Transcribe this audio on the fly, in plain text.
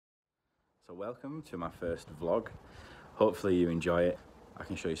So welcome to my first vlog. Hopefully you enjoy it. I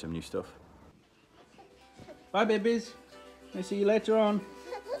can show you some new stuff. Bye babies. I'll see you later on.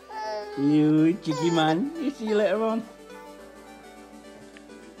 You cheeky man. I'll see you later on.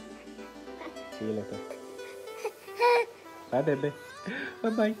 See you later. Bye baby. Bye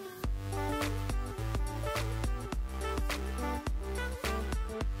bye.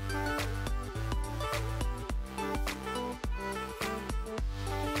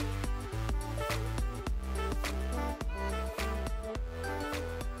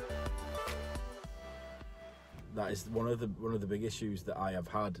 That is one of the big issues that I have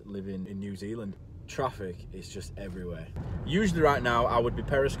had living in New Zealand. Traffic is just everywhere. Usually right now I would be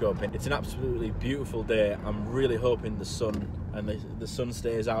periscoping. It's an absolutely beautiful day. I'm really hoping the sun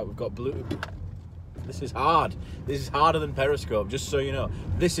stays out. We've got blue. This is hard. This is harder than Periscope, just so you know.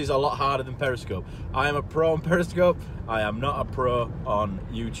 This is a lot harder than Periscope. I am a pro on Periscope. I am not a pro on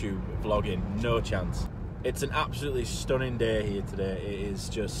YouTube vlogging. No chance. It's an absolutely stunning day here today. It is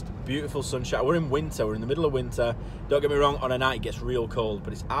just beautiful sunshine. We're in winter, we're in the middle of winter. Don't get me wrong, on a night it gets real cold,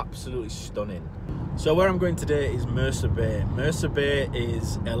 but it's absolutely stunning. So where I'm going today is Mercer Bay. Mercer Bay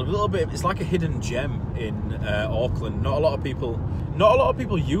is a little bit, it's like a hidden gem in Auckland. Not a lot of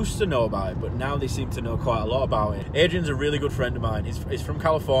people used to know about it, but now they seem to know quite a lot about it. Adrian's a really good friend of mine. He's from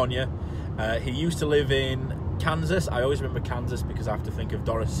California. He used to live in Kansas. I always remember Kansas because I have to think of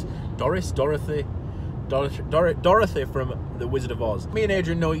Dorothy from The Wizard of Oz. Me and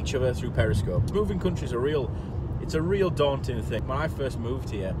Adrian know each other through Periscope. Moving countries it's a real daunting thing. When I first moved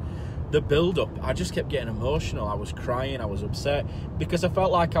here, the build-up, I just kept getting emotional. I was crying, I was upset, because I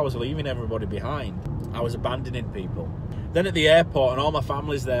felt like I was leaving everybody behind. I was abandoning people. Then at the airport, and all my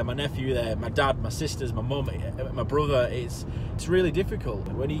family's there, my nephew there, my dad, my sisters, my mum, my brother, it's really difficult.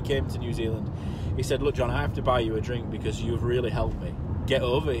 When he came to New Zealand, he said, "Look, John, I have to buy you a drink because you've really helped me get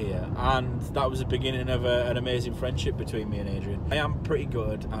over here." And that was the beginning of an amazing friendship between me and Adrian. I am pretty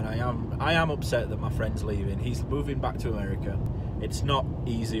good, and I am upset that my friend's leaving. He's moving back to America. It's not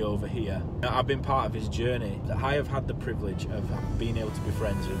easy over here. I've been part of his journey. I have had the privilege of being able to be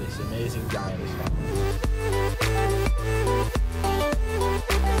friends with this amazing guy and his family.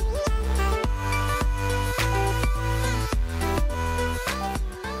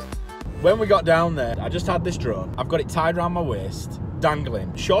 When we got down there, I just had this drone. I've got it tied around my waist,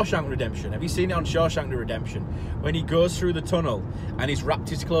 dangling. Shawshank Redemption. Have you seen it on Shawshank Redemption? When he goes through the tunnel and he's wrapped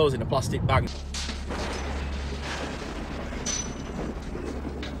his clothes in a plastic bag.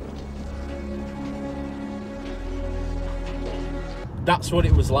 That's what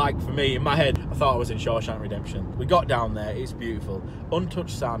it was like for me. In my head, I thought I was in Shawshank Redemption. We got down there, it's beautiful.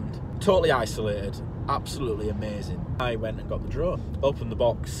 Untouched sand, totally isolated, absolutely amazing. I went and got the drone, opened the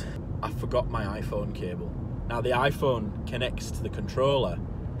box. I forgot my iPhone cable. Now the iPhone connects to the controller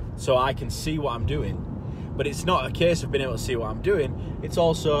so I can see what I'm doing, but it's not a case of being able to see what I'm doing, it's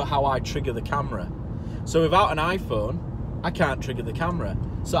also how I trigger the camera. So without an iPhone, I can't trigger the camera.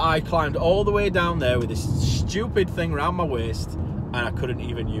 So I climbed all the way down there with this stupid thing around my waist, and I couldn't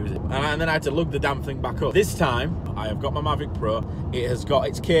even use it. And then I had to lug the damn thing back up. This time, I have got my Mavic Pro. It has got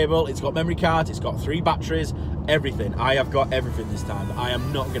its cable, it's got memory cards, it's got 3 batteries, everything. I have got everything this time. I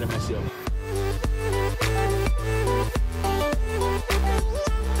am not gonna mess it up.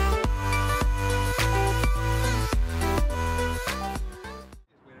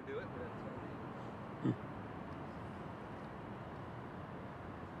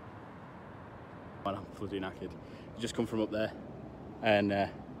 I'm bloody knackered. You just come from up there. And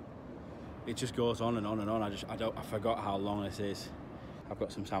it just goes on and on and on. I forgot how long this is. I've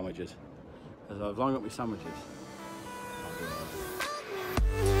got some sandwiches. As I've long got my sandwiches.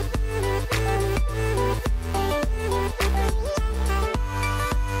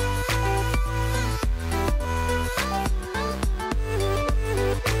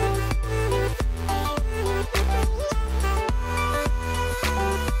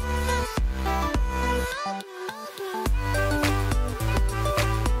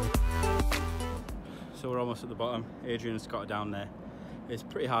 So we're almost at the bottom. Adrian's got it down there. It's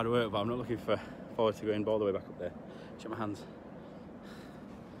pretty hard work, but I'm not looking forward to going all the way back up there. Check my hands.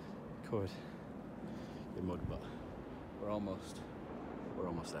 Covered in mud, but we're almost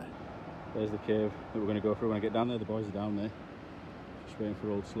there. There's the cave that we're going to go through when I get down there. The boys are down there. Just waiting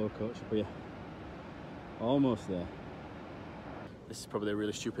for old slow coach. But yeah, almost there. This is probably a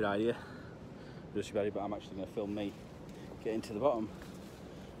really stupid idea. But I'm actually going to film me getting to the bottom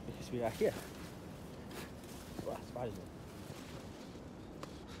because we are here. Wow, spiders.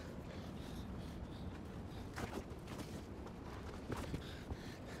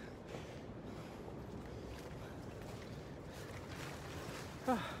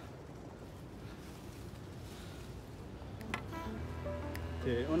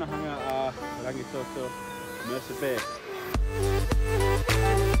 Te unahanga a Rangitoto, Mercer Bay.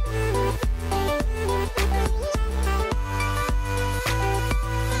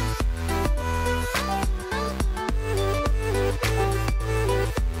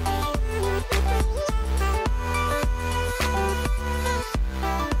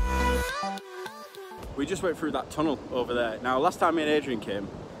 We just went through that tunnel over there. Now, last time me and Adrian came,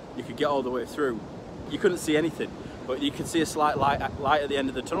 you could get all the way through. You couldn't see anything, but you could see a slight light at the end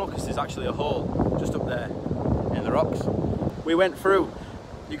of the tunnel because there's actually a hole just up there in the rocks. We went through.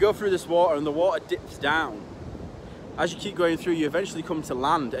 You go through this water and the water dips down. As you keep going through, you eventually come to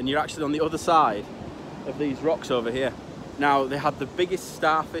land and you're actually on the other side of these rocks over here. Now, they had the biggest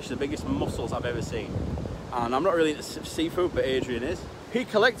starfish, the biggest mussels I've ever seen. And I'm not really into seafood, but Adrian is. He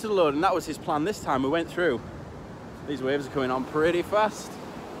collected a load and that was his plan this time. We went through. These waves are coming on pretty fast.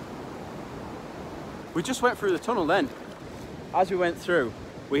 We just went through the tunnel then. As we went through,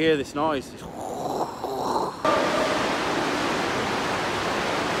 we hear this noise.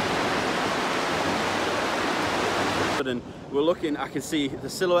 And we're looking, I can see the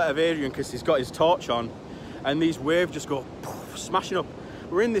silhouette of Adrian because he's got his torch on, and these waves just go poof, smashing up.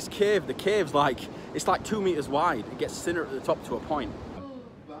 We're in this cave. The cave's like, it's like 2 meters wide. It gets thinner at the top to a point. Oh,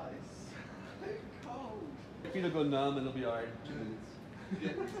 nice. Cold. If you go numb, it'll be alright.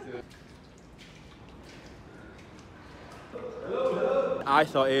 Get used to it. I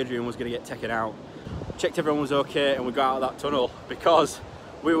thought Adrian was going to get taken out. Checked everyone was okay and we got out of that tunnel because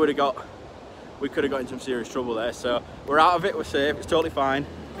we could have got in some serious trouble there. So we're out of it, we're safe, it's totally fine.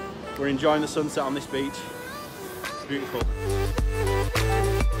 We're enjoying the sunset on this beach. It's beautiful.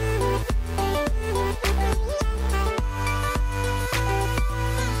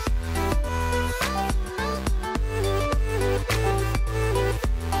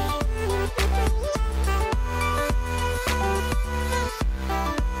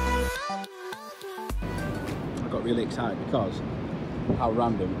 Really excited because how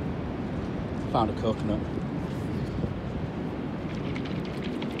random, I found a coconut.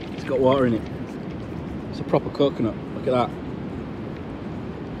 It's got water in it. It's a proper coconut. Look at that.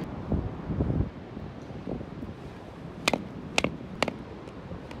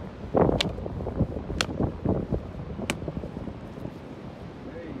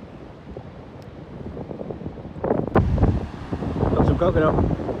 Got some coconut.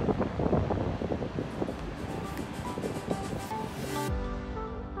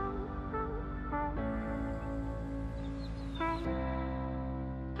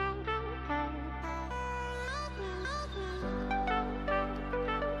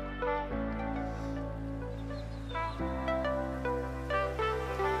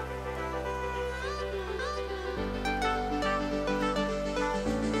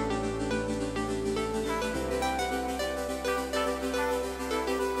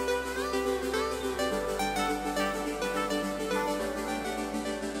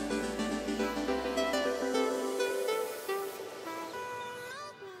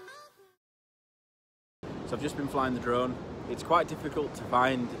 So I've just been flying the drone. It's quite difficult to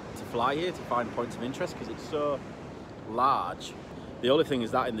fly here, to find points of interest because it's so large. The only thing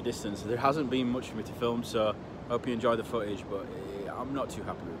is that in the distance, there hasn't been much for me to film, so I hope you enjoy the footage, but I'm not too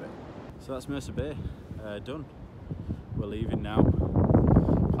happy with it. So that's Mercer Bay, done. We're leaving now,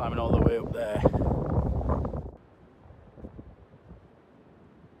 climbing all the way up there.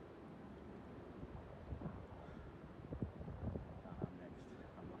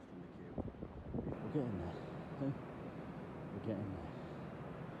 We're getting there. We're getting there.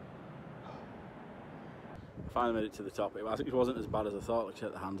 I finally made it to the top. It wasn't as bad as I thought. Look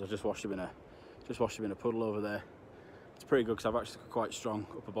at the hands. I just washed them in a puddle over there. It's pretty good because I've actually got quite strong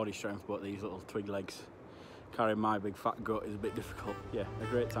upper body strength, but these little twig legs carrying my big fat gut is a bit difficult. Yeah, a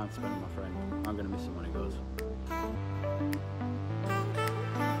great time to spend with my friend. I'm going to miss him when he goes.